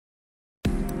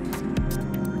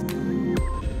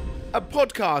A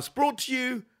podcast brought to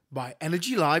you by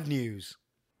Energy Live News.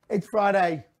 It's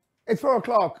Friday. It's 4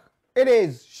 o'clock. It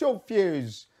is Short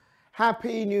Fuse.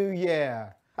 Happy New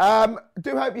Year.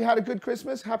 Do hope you had a good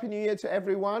Christmas. Happy New Year to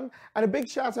everyone. And a big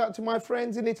shout out to my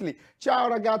friends in Italy. Ciao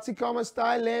ragazzi, come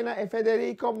sta Elena e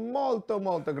Federico?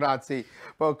 Molto grazie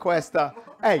per questa.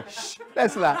 Hey, shh,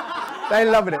 listen to that.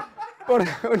 They're loving it.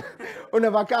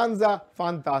 Una vacanza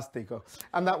fantastico.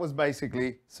 And that was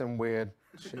basically some weird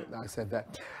shit that I said there.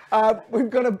 We've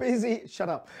got a busy, shut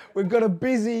up. We've got a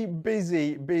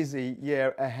busy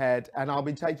year ahead, and I'll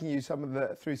be taking you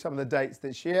through some of the dates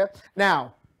this year.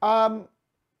 Now,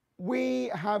 we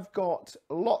have got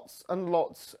lots and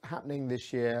lots happening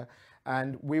this year,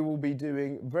 and we will be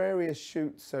doing various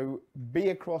shoots, so be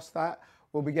across that.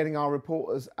 We'll be getting our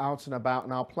reporters out and about,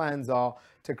 and our plans are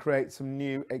to create some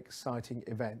new exciting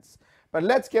events. But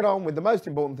let's get on with the most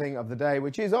important thing of the day,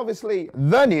 which is obviously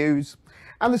the news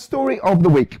and the story of the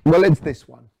week. Well, it's this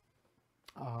one.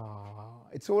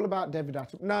 It's all about David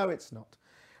Attenborough. No, it's not.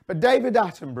 But David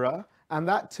Attenborough and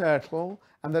that turtle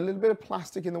and the little bit of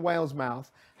plastic in the whale's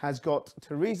mouth has got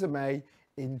Theresa May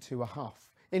into a huff.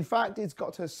 In fact, it's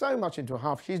got her so much into a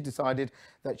huff, she's decided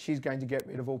that she's going to get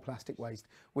rid of all plastic waste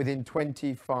within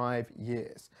 25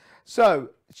 years.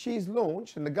 So she's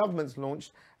launched, and the government's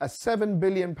launched, a £7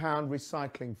 billion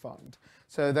recycling fund.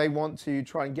 So they want to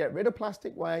try and get rid of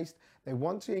plastic waste. They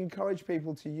want to encourage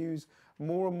people to use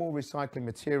more and more recycling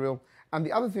material. And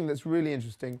the other thing that's really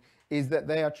interesting is that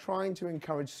they are trying to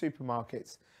encourage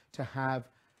supermarkets to have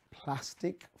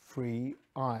plastic-free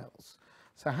aisles.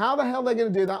 So how the hell they're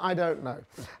going to do that, I don't know.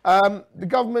 The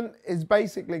government is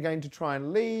basically going to try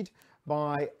and lead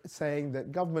by saying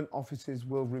that government offices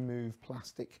will remove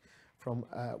plastic from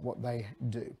what they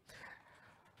do.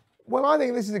 Well, I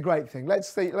think this is a great thing.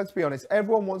 Let's be honest.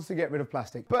 Everyone wants to get rid of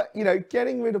plastic. But, you know,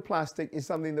 getting rid of plastic is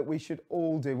something that we should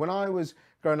all do. When I was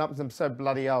growing up, because I'm so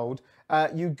bloody old,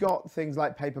 you got things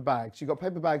like paper bags. You got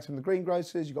paper bags from the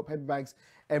greengrocers. You got paper bags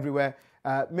everywhere.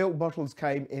 Milk bottles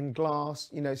came in glass.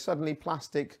 You know, suddenly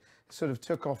plastic sort of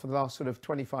took off for the last sort of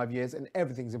 25 years, and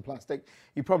everything's in plastic.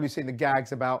 You've probably seen the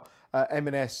gags about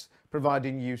M&S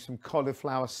providing you some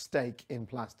cauliflower steak in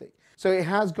plastic. So it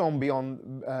has gone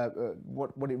beyond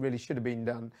what it really should have been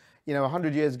done. You know,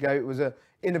 100 years ago, it was an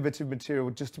innovative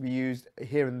material just to be used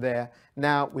here and there.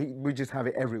 Now we just have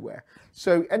it everywhere.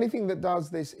 So anything that does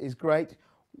this is great.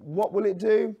 What will it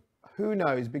do? Who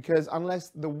knows? Because unless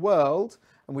the world,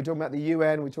 and we're talking about the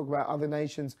UN, we talk about other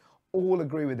nations, all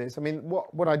agree with this. I mean,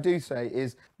 what I do say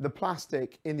is the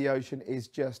plastic in the ocean is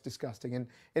just disgusting. And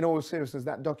in all seriousness,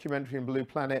 that documentary in Blue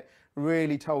Planet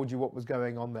really told you what was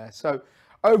going on there. So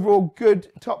overall, good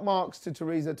top marks to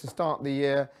Theresa to start the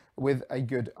year with a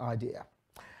good idea.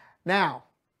 Now,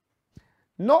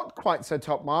 not quite so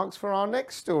top marks for our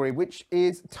next story, which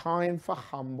is time for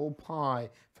humble pie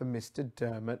for Mr.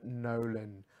 Dermot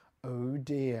Nolan. Oh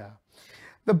dear.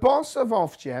 The boss of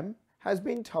Ofgem has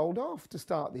been told off to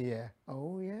start the year.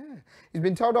 Oh yeah. He's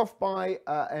been told off by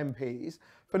MPs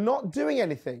for not doing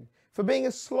anything, for being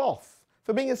a sloth,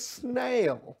 for being a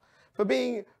snail, for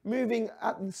moving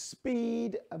at the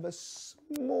speed of a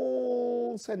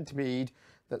small centipede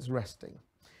that's resting.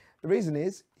 The reason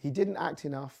is he didn't act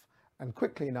enough and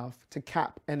quickly enough to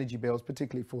cap energy bills,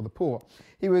 particularly for the poor.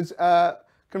 He was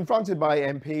confronted by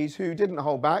MPs who didn't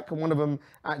hold back, and one of them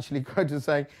actually quoted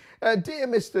saying, "Dear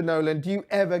Mr. Nolan, do you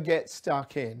ever get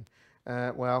stuck in?"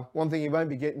 Well, one thing he won't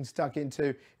be getting stuck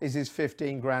into is his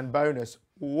 15 grand bonus.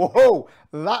 Whoa,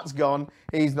 that's gone.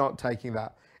 He's not taking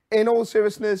that. In all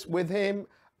seriousness, with him,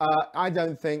 I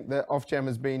don't think that Ofgem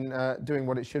has been doing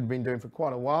what it should have been doing for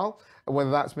quite a while.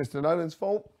 Whether that's Mr. Nolan's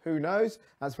fault, who knows?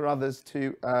 That's for others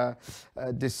to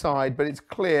decide. But it's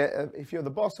clear, if you're the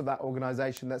boss of that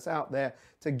organisation that's out there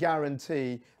to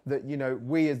guarantee that, you know,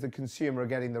 we as the consumer are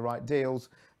getting the right deals,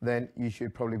 then you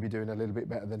should probably be doing a little bit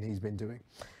better than he's been doing.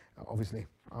 Obviously,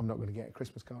 I'm not going to get a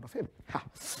Christmas card off him.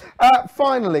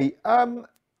 Finally,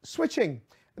 switching.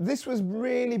 This was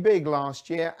really big last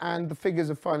year, and the figures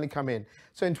have finally come in.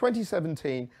 So in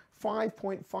 2017,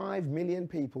 5.5 million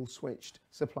people switched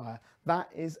supplier. That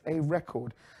is a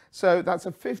record. So that's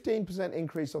a 15%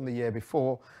 increase on the year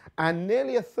before, and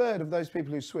nearly a third of those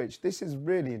people who switched, this is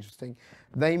really interesting,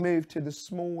 they moved to the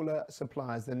smaller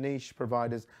suppliers, the niche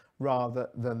providers, rather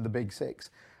than the big six.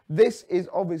 This is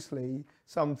obviously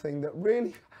something that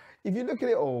really, if you look at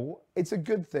it all, it's a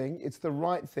good thing. It's the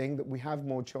right thing that we have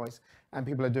more choice and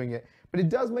people are doing it. But it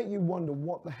does make you wonder,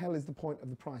 what the hell is the point of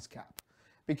the price cap?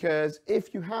 Because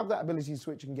if you have that ability to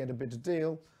switch and get a better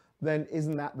deal, then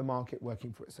isn't that the market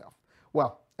working for itself?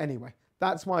 Well, anyway,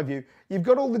 that's my view. You've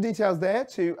got all the details there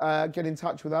to get in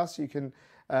touch with us. You can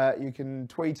You can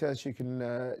tweet us, you can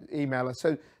email us.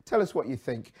 So tell us what you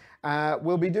think.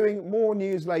 We'll be doing more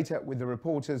news later with the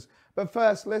reporters. But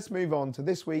first, let's move on to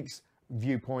this week's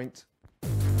Viewpoint.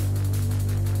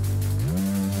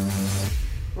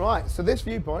 Right, so this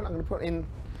Viewpoint, I'm going to put in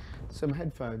some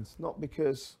headphones, not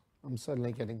because I'm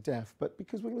suddenly getting deaf, but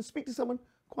because we're going to speak to someone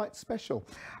quite special.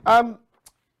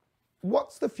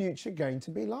 What's the future going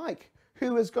to be like?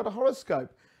 Who has got a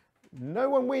horoscope? No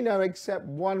one we know except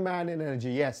one man in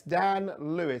energy. Yes, Dan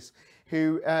Lewis,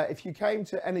 who, if you came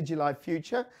to Energy Live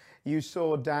Future, you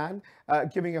saw Dan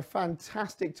giving a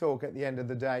fantastic talk at the end of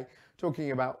the day,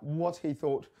 talking about what he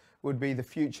thought would be the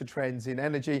future trends in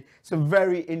energy. Some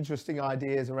very interesting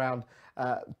ideas around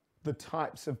the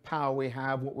types of power we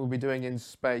have, what we'll be doing in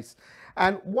space.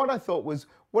 And what I thought was,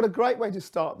 what a great way to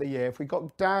start the year if we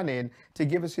got Dan in to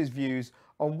give us his views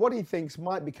on what he thinks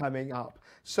might be coming up.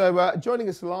 So joining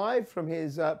us live from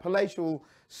his palatial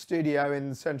studio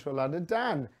in central London,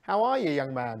 Dan, how are you,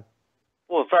 young man?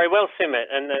 Well, very well, Simit,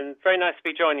 and very nice to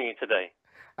be joining you today.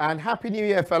 And Happy New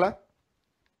Year, fella.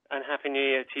 And Happy New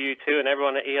Year to you too and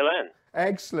everyone at ELN.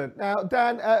 Excellent. Now,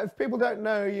 Dan, if people don't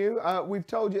know you, we've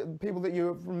told you, people, that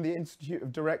you're from the Institute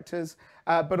of Directors,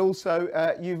 but also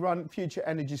you run Future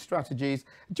Energy Strategies.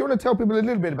 Do you want to tell people a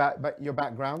little bit about your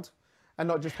background and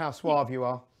not just how suave you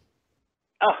are?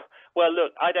 Oh, well,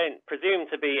 look, I don't presume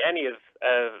to be any of,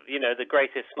 the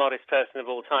greatest, smartest person of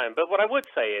all time. But what I would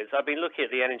say is I've been looking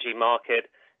at the energy market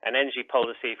and energy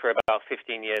policy for about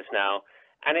 15 years now,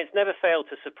 and it's never failed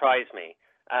to surprise me.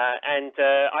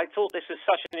 I thought this was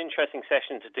such an interesting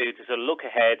session to do, to sort of look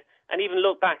ahead and even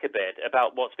look back a bit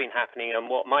about what's been happening and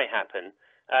what might happen.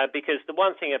 Because the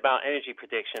one thing about energy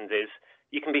predictions is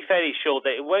you can be fairly sure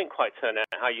that it won't quite turn out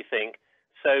how you think.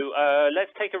 So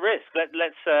let's take a risk.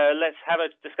 Let's have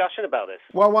a discussion about this.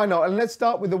 Well, why not? And let's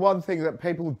start with the one thing that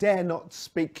people dare not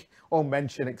speak or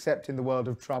mention, except in the world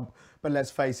of Trump, but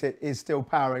let's face it, is still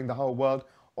powering the whole world: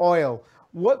 oil.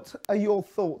 What are your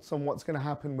thoughts on what's going to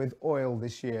happen with oil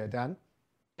this year, Dan?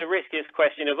 The riskiest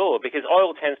question of all, because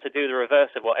oil tends to do the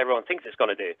reverse of what everyone thinks it's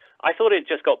going to do. I thought it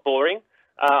just got boring.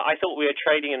 I thought we were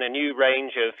trading in a new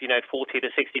range of, $40 to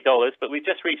 $60, but we've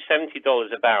just reached $70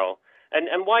 a barrel.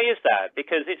 And why is that?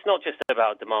 Because it's not just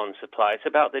about demand and supply. It's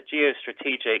about the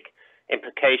geostrategic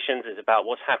implications. It's about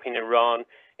what's happening in Iran.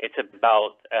 It's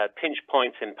about pinch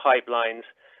points in pipelines.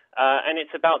 And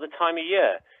it's about the time of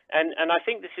year. And I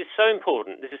think this is so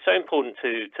important. This is so important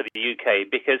to the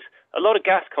UK because a lot of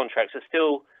gas contracts are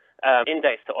still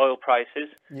indexed to oil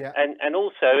prices. Yeah. And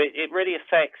also it really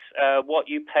affects what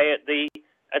you pay at the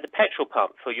petrol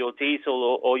pump for your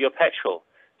diesel or your petrol.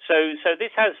 So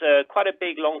this has quite a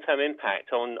big long-term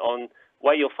impact on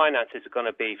where your finances are going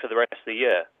to be for the rest of the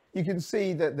year. You can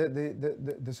see that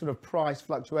the sort of price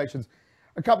fluctuations.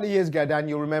 A couple of years ago, Dan,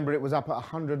 you'll remember it was up at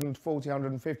 140,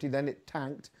 150, then it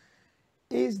tanked.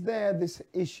 Is there this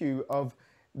issue of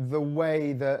the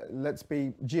way that, let's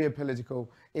be geopolitical,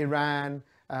 Iran,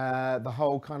 the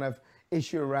whole kind of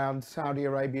issue around Saudi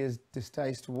Arabia's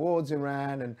distaste towards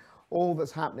Iran and all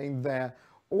that's happening there,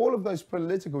 all of those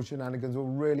political shenanigans will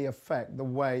really affect the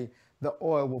way the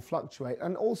oil will fluctuate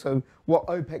and also what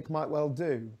OPEC might well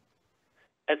do?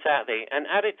 Exactly. And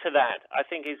added to that, I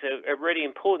think is a really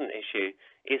important issue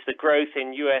is the growth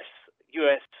in US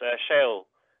shale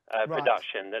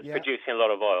production that's producing a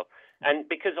lot of oil. And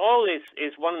because oil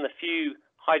is one of the few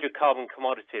hydrocarbon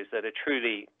commodities that are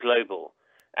truly global.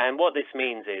 And what this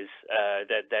means is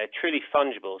that they're truly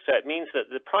fungible. So it means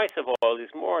that the price of oil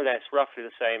is more or less roughly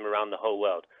the same around the whole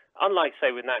world, unlike,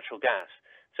 say, with natural gas.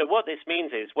 So what this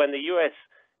means is when the US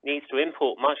needs to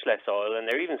import much less oil, and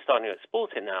they're even starting to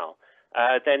export it now,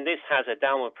 then this has a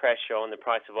downward pressure on the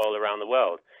price of oil around the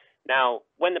world. Now,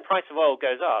 when the price of oil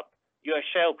goes up, US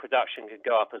shale production could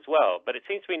go up as well, but it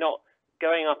seems to be not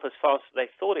going up as fast as they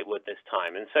thought it would this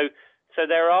time. And so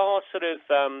there are sort of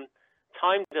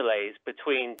time delays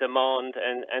between demand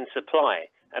and supply.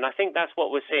 And I think that's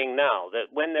what we're seeing now,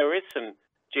 that when there is some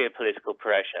geopolitical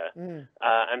pressure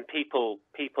and people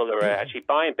are actually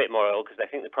buying a bit more oil because they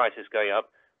think the price is going up,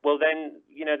 well then,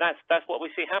 that's what we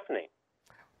see happening.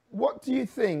 What do you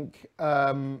think,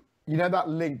 that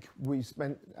link we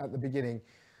spent at the beginning,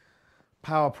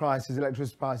 power prices,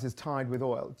 electricity prices tied with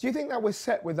oil. Do you think that we're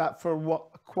set with that for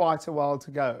quite a while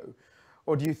to go?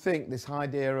 Or do you think this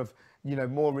idea of,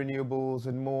 more renewables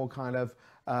and more kind of,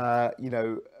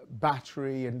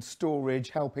 battery and storage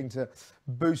helping to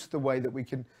boost the way that we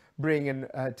can bring and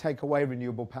take away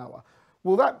renewable power,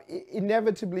 will that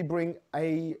inevitably bring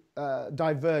a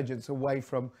divergence away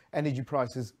from energy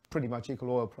prices pretty much equal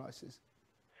oil prices?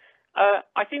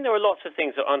 I think there are lots of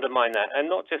things that undermine that, and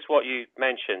not just what you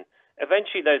mentioned.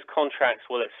 eventually those contracts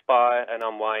will expire and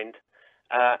unwind,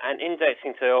 and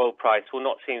indexing to the oil price will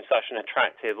not seem such an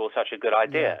attractive or such a good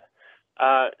idea.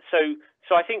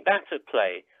 So I think that's at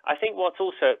play. I think what's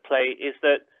also at play is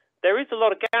that there is a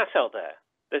lot of gas out there.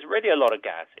 There's really a lot of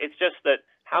gas. It's just that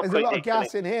how There's a lot of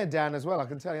gas in here, Dan, as well. I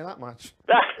can tell you that much.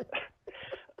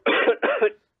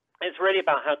 It's really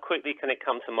about how quickly can it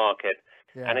come to market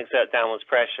and exert downwards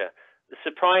pressure. The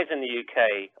surprise in the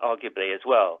UK, arguably as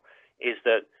well, is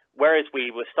that whereas we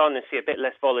were starting to see a bit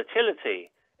less volatility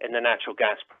in the natural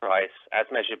gas price as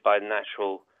measured by the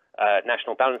national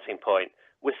balancing point,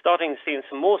 we're starting to see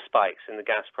some more spikes in the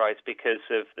gas price because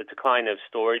of the decline of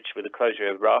storage with the closure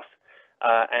of Rough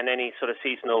and any sort of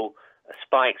seasonal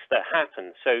spikes that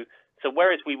happen. So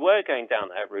whereas we were going down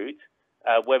that route,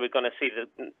 where we're going to see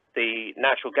the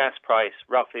natural gas price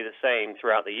roughly the same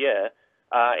throughout the year,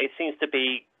 it seems to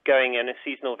be going in a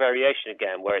seasonal variation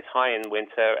again, where it's high in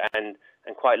winter and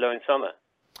quite low in summer.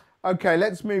 Okay,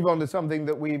 let's move on to something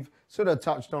that we've sort of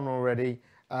touched on already,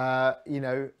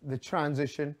 the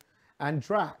transition and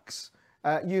Drax.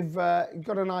 You've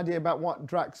got an idea about what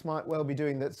Drax might well be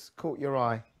doing that's caught your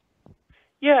eye?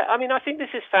 Yeah, I mean, I think this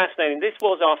is fascinating. This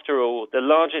was, after all, the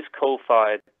largest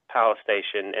coal-fired power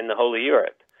station in the whole of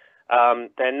Europe.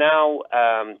 They're now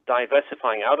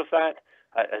diversifying out of that,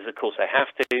 as of course they have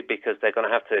to, because they're going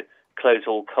to have to close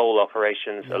all coal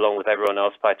operations along with everyone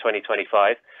else by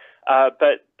 2025.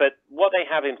 But what they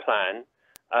have in plan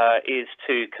is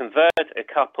to convert a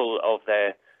couple of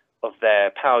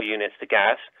their power units to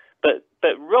gas. But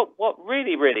what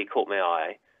really caught my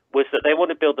eye was that they want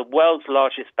to build the world's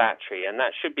largest battery, and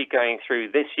that should be going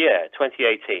through this year,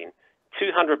 2018,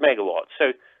 200 megawatts.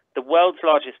 So the world's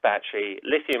largest battery,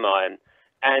 lithium-ion,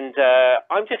 and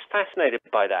I'm just fascinated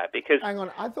by that because... Hang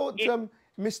on, I thought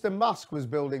Mr. Musk was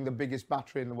building the biggest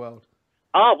battery in the world.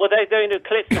 Ah, well, they're going to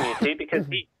eclipse him, you see, because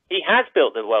he has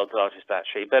built the world's largest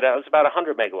battery, but it was about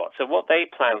 100 megawatts. So what they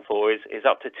plan for is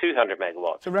up to 200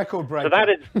 megawatts. It's a record breaker. So that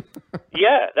is,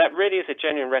 that really is a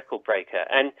genuine record breaker.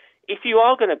 And if you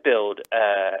are going to build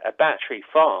a battery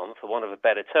farm, for want of a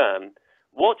better term,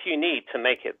 what you need to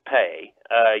make it pay,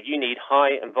 you need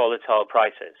high and volatile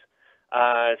prices.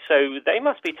 So they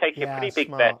must be taking a pretty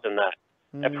big bet on that,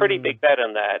 a pretty big bet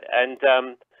on that. And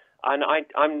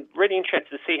I'm really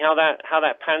interested to see how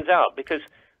that pans out, because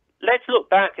let's look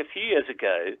back a few years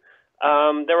ago.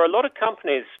 There were a lot of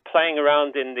companies playing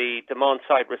around in the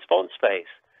demand-side response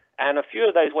space, and a few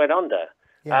of those went under.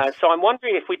 Yes. So I'm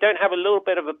wondering if we don't have a little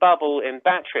bit of a bubble in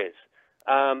batteries.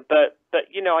 But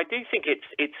I do think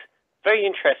it's very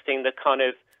interesting, the kind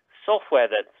of software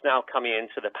that's now coming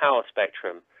into the power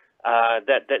spectrum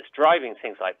that's driving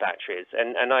things like batteries.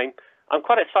 And I'm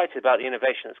quite excited about the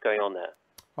innovation that's going on there.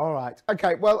 All right.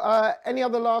 Okay. Well, any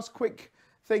other last quick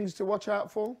things to watch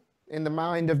out for in the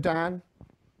mind of Dan?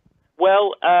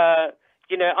 Well,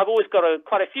 I've always got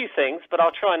quite a few things, but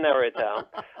I'll try and narrow it down.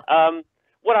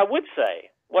 What I would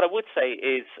say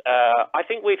is I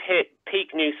think we've hit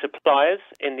peak new suppliers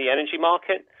in the energy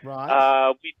market.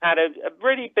 Right. We've had a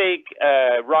really big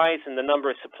rise in the number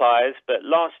of suppliers, but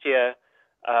last year,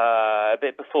 a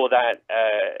bit before that,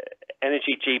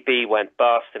 Energy GB went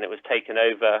bust and it was taken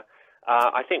over.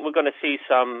 I think we're going to see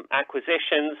some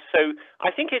acquisitions. So I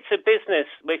think it's a business.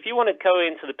 If you want to go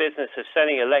into the business of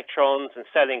selling electrons and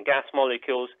selling gas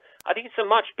molecules, I think it's a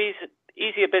much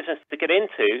easier business to get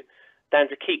into than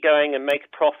to keep going and make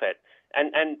a profit.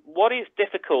 And what is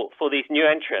difficult for these new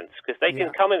entrants, because they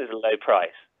can come in at a low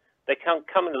price. They can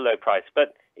come in at a low price.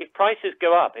 But if prices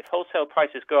go up, if wholesale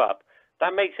prices go up,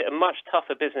 that makes it a much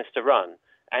tougher business to run.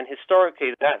 And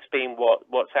historically, that's been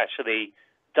what's actually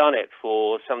done it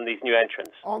for some of these new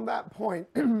entrants. On that point,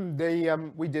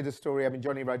 we did a story,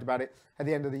 Johnny wrote about it at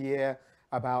the end of the year,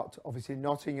 about obviously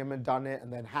Nottingham had done it,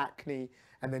 and then Hackney,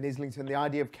 and then Islington, the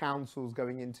idea of councils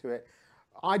going into it.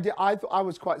 I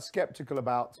was quite sceptical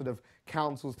about sort of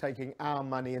councils taking our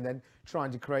money and then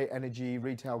trying to create energy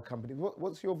retail companies.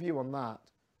 What's your view on that?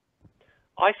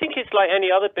 I think it's like any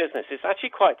other business. It's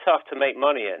actually quite tough to make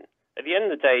money in. At the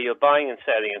end of the day, you're buying and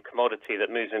selling a commodity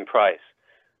that moves in price.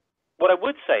 What I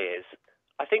would say is,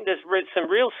 I think there's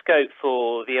some real scope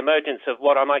for the emergence of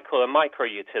what I might call a micro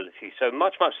utility, so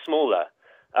much smaller.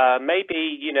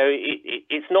 Maybe,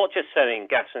 it's not just selling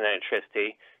gas and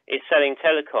electricity, it's selling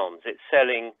telecoms, it's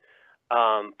selling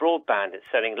broadband, it's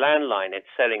selling landline,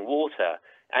 it's selling water.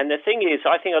 And the thing is,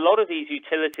 I think a lot of these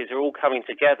utilities are all coming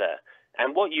together,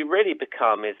 and what you really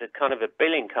become is a kind of a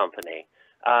billing company.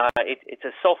 It's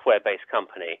a software-based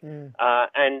company,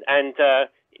 and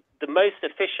the most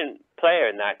efficient player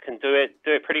in that can do it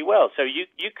pretty well. So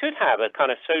you could have a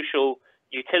kind of social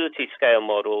utility scale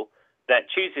model that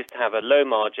chooses to have a low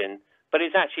margin, but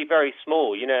it's actually very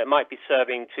small. You know, it might be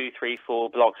serving 2, 3, 4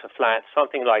 blocks of flats,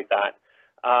 something like that.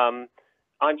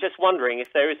 I'm just wondering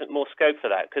if there isn't more scope for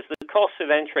that, because the cost of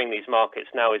entering these markets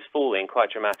now is falling quite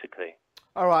dramatically.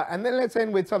 All right, and then let's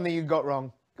end with something you got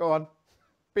wrong. Go on,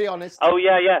 be honest. Oh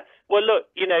yeah. Well, look,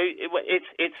 you know, it's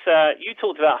you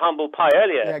talked about humble pie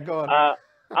earlier. Yeah, go on.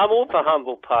 I'm all for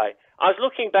humble pie. I was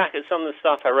looking back at some of the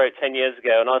stuff I wrote 10 years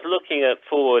ago, and I was looking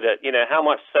forward at, you know, how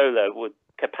much solar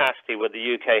capacity would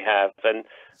the UK have, and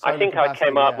solar I think I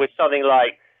came up with something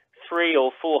like 300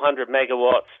 or 400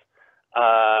 megawatts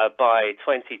by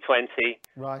 2020.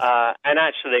 Right. And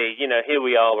actually, you know, here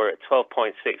we are, we're at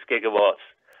 12.6 gigawatts.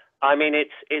 I mean,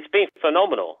 it's been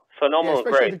phenomenal especially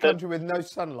growth. in a country with no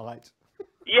sunlight.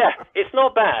 Yeah, it's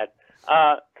not bad.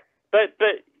 But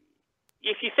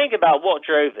if you think about what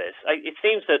drove this, it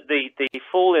seems that the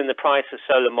fall in the price of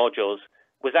solar modules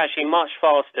was actually much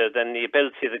faster than the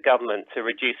ability of the government to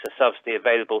reduce the subsidy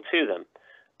available to them.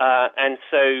 And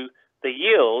so the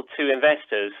yield to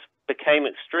investors became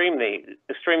extremely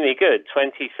good,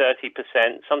 20,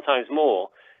 30%, sometimes more.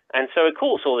 And so, of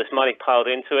course, all this money piled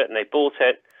into it, and they bought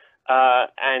it.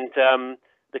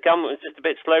 The government was just a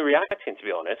bit slow reacting, to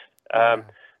be honest.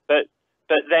 But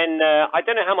then I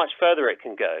don't know how much further it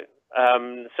can go.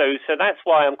 So that's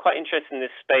why I'm quite interested in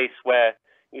this space where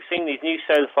you're seeing these new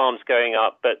solar farms going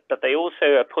up, but they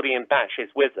also are putting in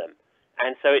batteries with them.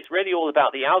 And so it's really all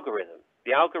about the algorithm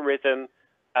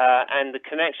and the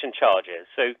connection charges.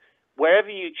 So wherever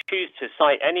you choose to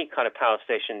site any kind of power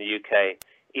station in the UK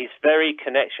is very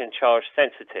connection charge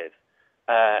sensitive.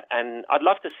 And I'd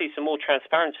love to see some more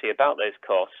transparency about those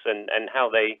costs and how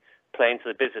they play into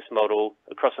the business model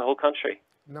across the whole country.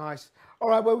 Nice. All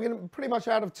right, well, we're getting pretty much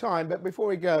out of time, but before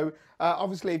we go,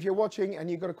 obviously, if you're watching and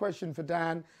you've got a question for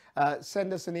Dan,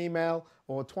 send us an email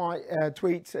or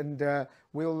tweet, and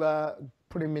we'll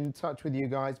put him in touch with you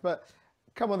guys. But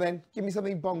come on then, give me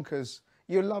something bonkers.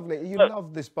 You're lovely. You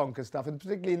love this bonkers stuff, and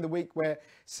particularly in the week where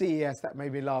CES, that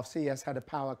made me laugh, CES had a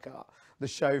power cut, the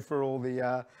show for all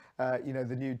the,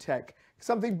 the new tech.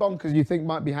 Something bonkers you think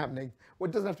might be happening. Well,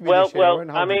 it doesn't have to be this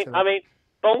year. I mean,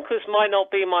 bonkers might not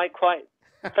be my quite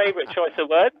favorite choice of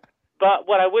word, but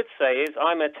what I would say is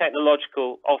I'm a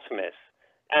technological optimist,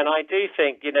 and I do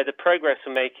think, you know, the progress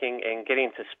we're making in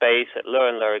getting to space at lower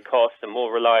and lower cost and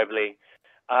more reliably,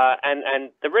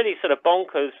 and the really sort of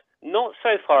bonkers, not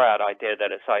so far out idea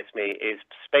that excites me is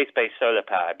space-based solar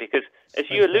power, because as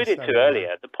you alluded to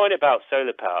earlier, the point about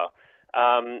solar power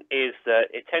is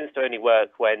that it tends to only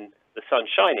work when the sun's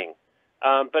shining.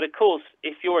 But of course,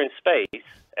 if you're in space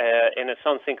in a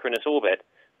sun-synchronous orbit,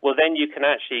 well, then you can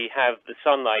actually have the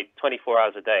sunlight 24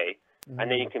 hours a day, and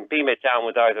then you can beam it down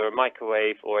with either a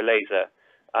microwave or a laser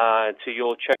to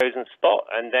your chosen spot.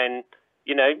 And then,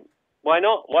 you know, why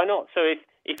not? Why not? So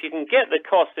if you can get the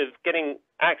cost of getting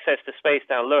access to space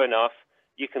down low enough,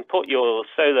 you can put your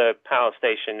solar power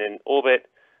station in orbit,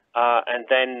 and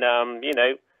then, you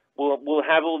know, we'll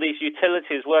have all these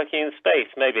utilities working in space,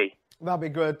 maybe. That'd be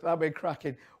good. That'd be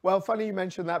cracking. Well, funny you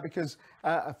mentioned that, because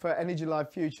for Energy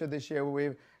Live Future this year,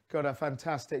 we've got a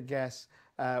fantastic guest.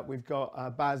 We've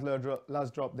got Baz Luhrmann,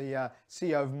 the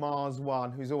CEO of Mars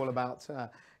One, who's all about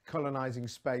colonizing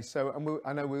space. So, and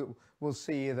I know we'll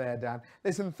see you there, Dan.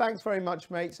 Listen, thanks very much,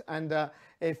 mates. And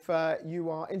if you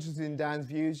are interested in Dan's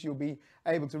views, you'll be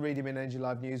able to read him in Energy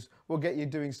Live News. We'll get you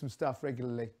doing some stuff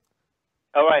regularly.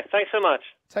 All right. Thanks so much.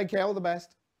 Take care. All the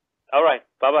best. All right.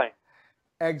 Bye-bye.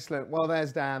 Excellent. Well,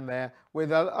 there's Dan there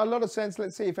with a lot of sense.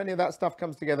 Let's see if any of that stuff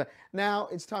comes together. Now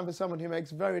it's time for someone who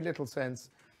makes very little sense.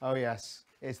 Oh, yes.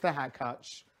 It's the Hat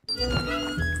Hutch.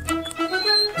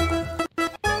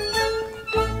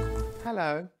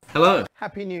 Hello. Hello.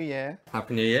 Happy New Year.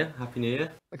 Happy New Year. Happy New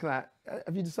Year. Look at that.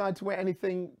 Have you decided to wear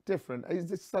anything different? Has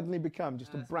this suddenly become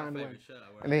just a brand new?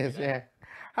 It is, yeah.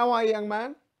 How are you, young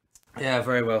man? Yeah,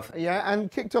 very well. Yeah,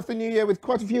 and kicked off the new year with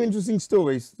quite a few interesting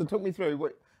stories. So talk me through.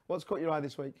 What's caught your eye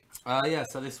this week? Yeah,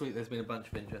 so this week there's been a bunch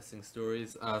of interesting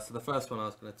stories. So the first one I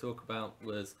was going to talk about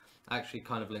was actually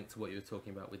kind of linked to what you were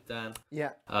talking about with Dan.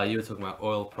 Yeah. You were talking about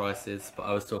oil prices, but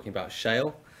I was talking about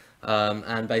shale.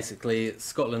 And basically,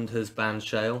 Scotland has banned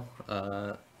shale.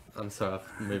 I'm sorry,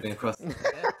 I'm moving across.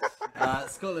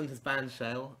 Scotland has banned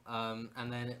shale,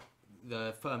 and then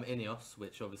the firm INEOS,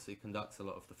 which obviously conducts a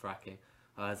lot of the fracking,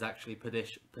 has actually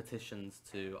petitions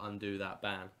to undo that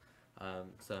ban.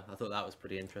 So I thought that was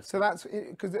pretty interesting. So that's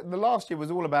because the last year was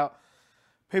all about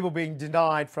people being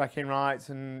denied fracking rights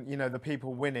and, you know, the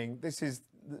people winning. This is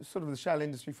sort of the shale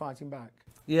industry fighting back.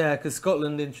 Yeah, because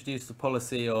Scotland introduced a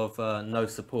policy of no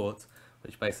support,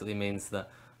 which basically means that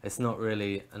it's not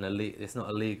really it's not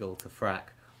illegal to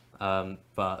frack,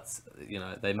 But you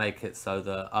know, they make it so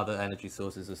that other energy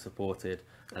sources are supported,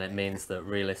 and it means that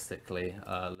realistically,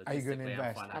 logistically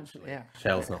and financially,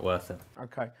 Shell's not worth it.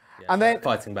 Okay. Yeah, And so then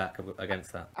fighting back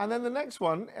against that. And then the next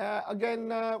one, again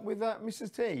with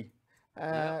Mrs. T,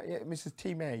 Mrs.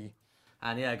 T May.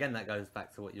 And yeah, again, that goes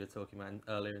back to what you were talking about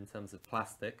earlier in terms of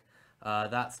plastic.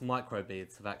 That's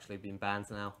microbeads have actually been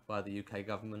banned now by the UK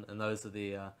government, and those are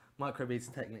the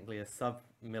microbeads, technically are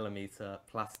sub-millimeter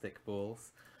plastic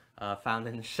balls found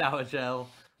in shower gel,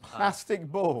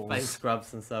 Plastic balls. face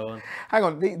scrubs, and so on. Hang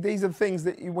on, these are things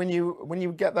that when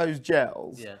you get those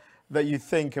gels, that you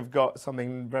think have got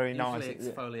something very nice.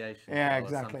 Usually exfoliation. Yeah, gel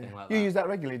exactly. Or something like You that. use that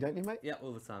regularly, don't you, mate? Yeah,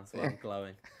 all the time, so I'm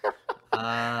glowing.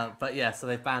 But yeah, so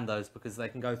they've banned those because they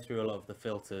can go through a lot of the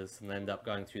filters and end up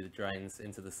going through the drains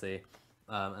into the sea.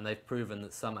 And they've proven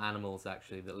that some animals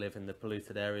actually that live in the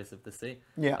polluted areas of the sea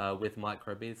with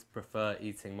microbeads prefer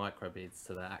eating microbeads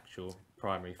to their actual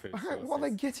primary food sources. What are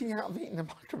they getting out of eating the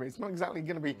microbeads? It's not exactly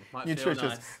going to be Might nutritious. feel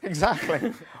nice.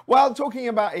 Exactly. Well, talking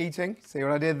about eating, see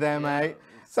what I did there, mate?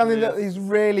 Something that is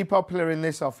really popular in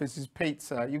this office is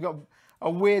pizza. You've got a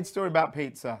weird story about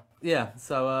pizza. Yeah,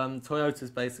 so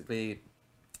Toyota's basically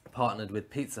partnered with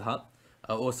Pizza Hut,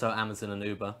 also Amazon and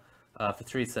Uber, for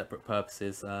 3 separate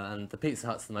purposes. And the Pizza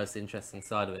Hut's the most interesting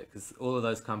side of it because all of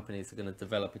those companies are going to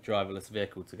develop a driverless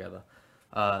vehicle together.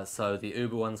 So the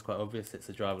Uber one's quite obvious, it's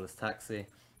a driverless taxi.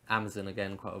 Amazon,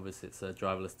 again, quite obvious, it's a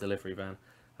driverless delivery van.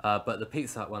 But the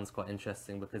Pizza Hut one's quite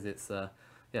interesting because it's an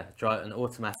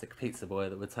automatic pizza boy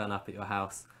that would turn up at your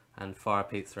house and fire a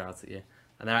pizza out at you.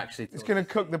 And they're actually... It's going to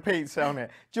cook the pizza on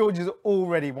it. George is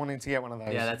already wanting to get one of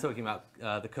those. Yeah, they're talking about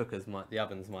the cookers, the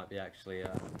ovens might be actually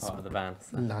part of the van.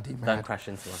 So bloody mad. don't crash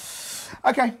into one.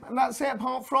 Okay, and that's it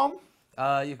apart from...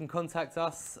 You can contact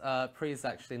us. Pree's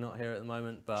actually not here at the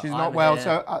moment, but She's I'm not well, here.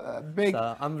 so big...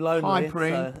 So I'm lonely, Hi,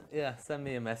 Pree. so yeah, send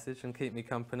me a message and keep me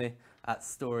company at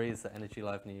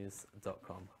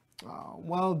stories@energylivenews.com. Oh,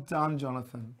 well done,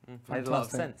 Jonathan. Made a lot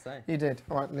of sense, eh? You did.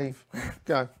 All right, leave.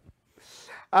 Go.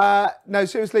 No,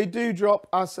 seriously, do drop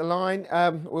us a line.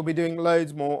 We'll be doing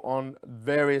loads more on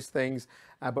various things,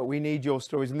 but we need your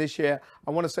stories. And this year,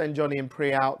 I want to send Johnny and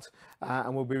Pree out,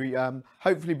 and we'll be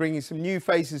hopefully bringing some new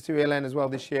faces to ELN as well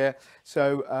this year.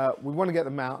 So we want to get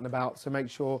them out and about, so make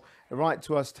sure, write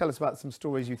to us, tell us about some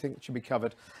stories you think should be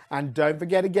covered. And don't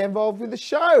forget to get involved with the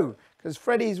show, because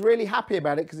Freddie's really happy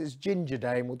about it, because it's Ginger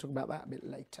Day, and we'll talk about that a bit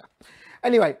later.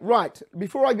 Anyway, right,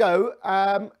 before I go,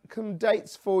 some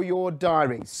dates for your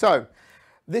diary. So,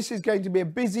 this is going to be a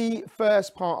busy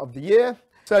first part of the year.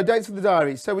 So, dates for the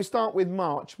diary. So, we start with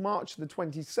March. March the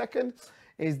 22nd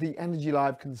is the Energy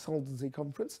Live Consultancy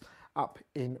Conference up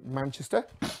in Manchester.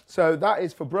 So, that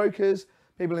is for brokers,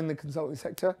 people in the consulting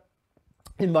sector.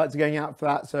 Invites are going out for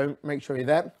that, so make sure you're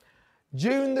there.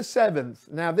 June the 7th.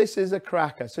 Now, this is a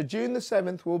cracker. So, June the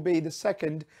 7th will be the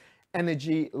second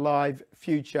Energy Live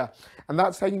Future, and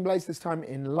that's taking place this time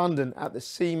in London at the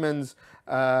Siemens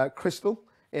Crystal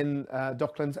in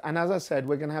Docklands. And as I said,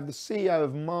 we're going to have the CEO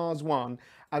of Mars One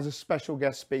as a special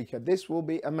guest speaker. This will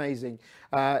be amazing.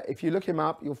 If you look him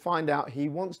up, you'll find out he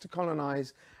wants to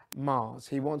colonize Mars.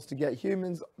 He wants to get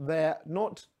humans there,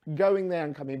 not going there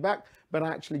and coming back, but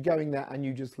actually going there and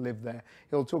you just live there.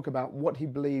 He'll talk about what he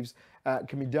believes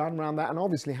can be done around that, and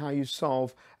obviously how you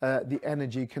solve the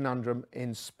energy conundrum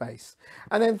in space.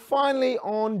 And then finally,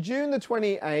 on June the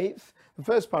 28th, the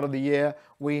first part of the year,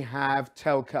 we have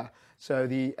Telca. So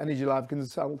the Energy Live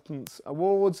Consultants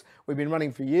Awards, we've been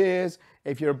running for years.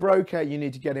 If you're a broker, you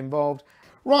need to get involved.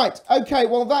 Right, okay,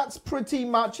 well, that's pretty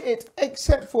much it,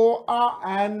 except for,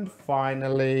 and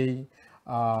finally,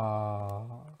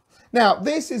 now,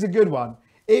 this is a good one.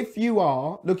 If you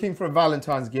are looking for a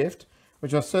Valentine's gift,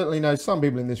 which I certainly know some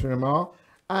people in this room are,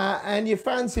 and you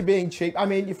fancy being cheap,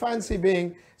 you fancy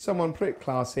being someone pretty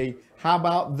classy, how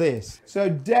about this? So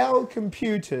Dell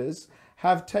Computers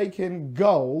have taken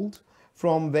gold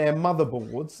from their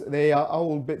motherboards. They are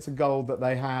old bits of gold that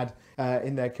they had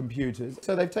in their computers.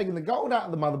 So they've taken the gold out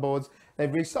of the motherboards, they've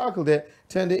recycled it,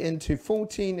 turned it into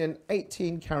 14 and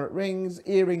 18 carat rings,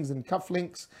 earrings and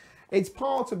cufflinks. It's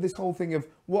part of this whole thing of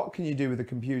what can you do with a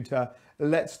computer?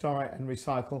 Let's try and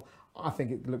recycle. I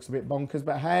think it looks a bit bonkers,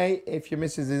 but hey, if your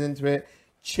missus is into it,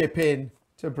 chip in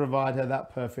to provide her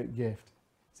that perfect gift.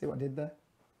 See what I did there?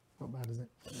 Not bad, is it?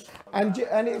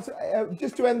 And it's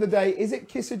just to end the day, is it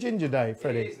Kiss a Ginger Day,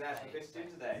 Freddie? It is National Kiss a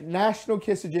Ginger Day. National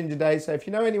Kiss a Ginger Day. So if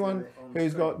you know anyone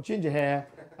who's got ginger hair,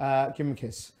 give them a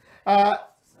kiss.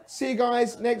 See you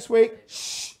guys next week.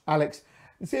 Shh, Alex.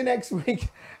 See you next week.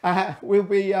 We'll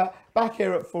be back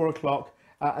here at 4 o'clock.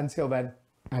 Until then,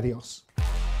 adios.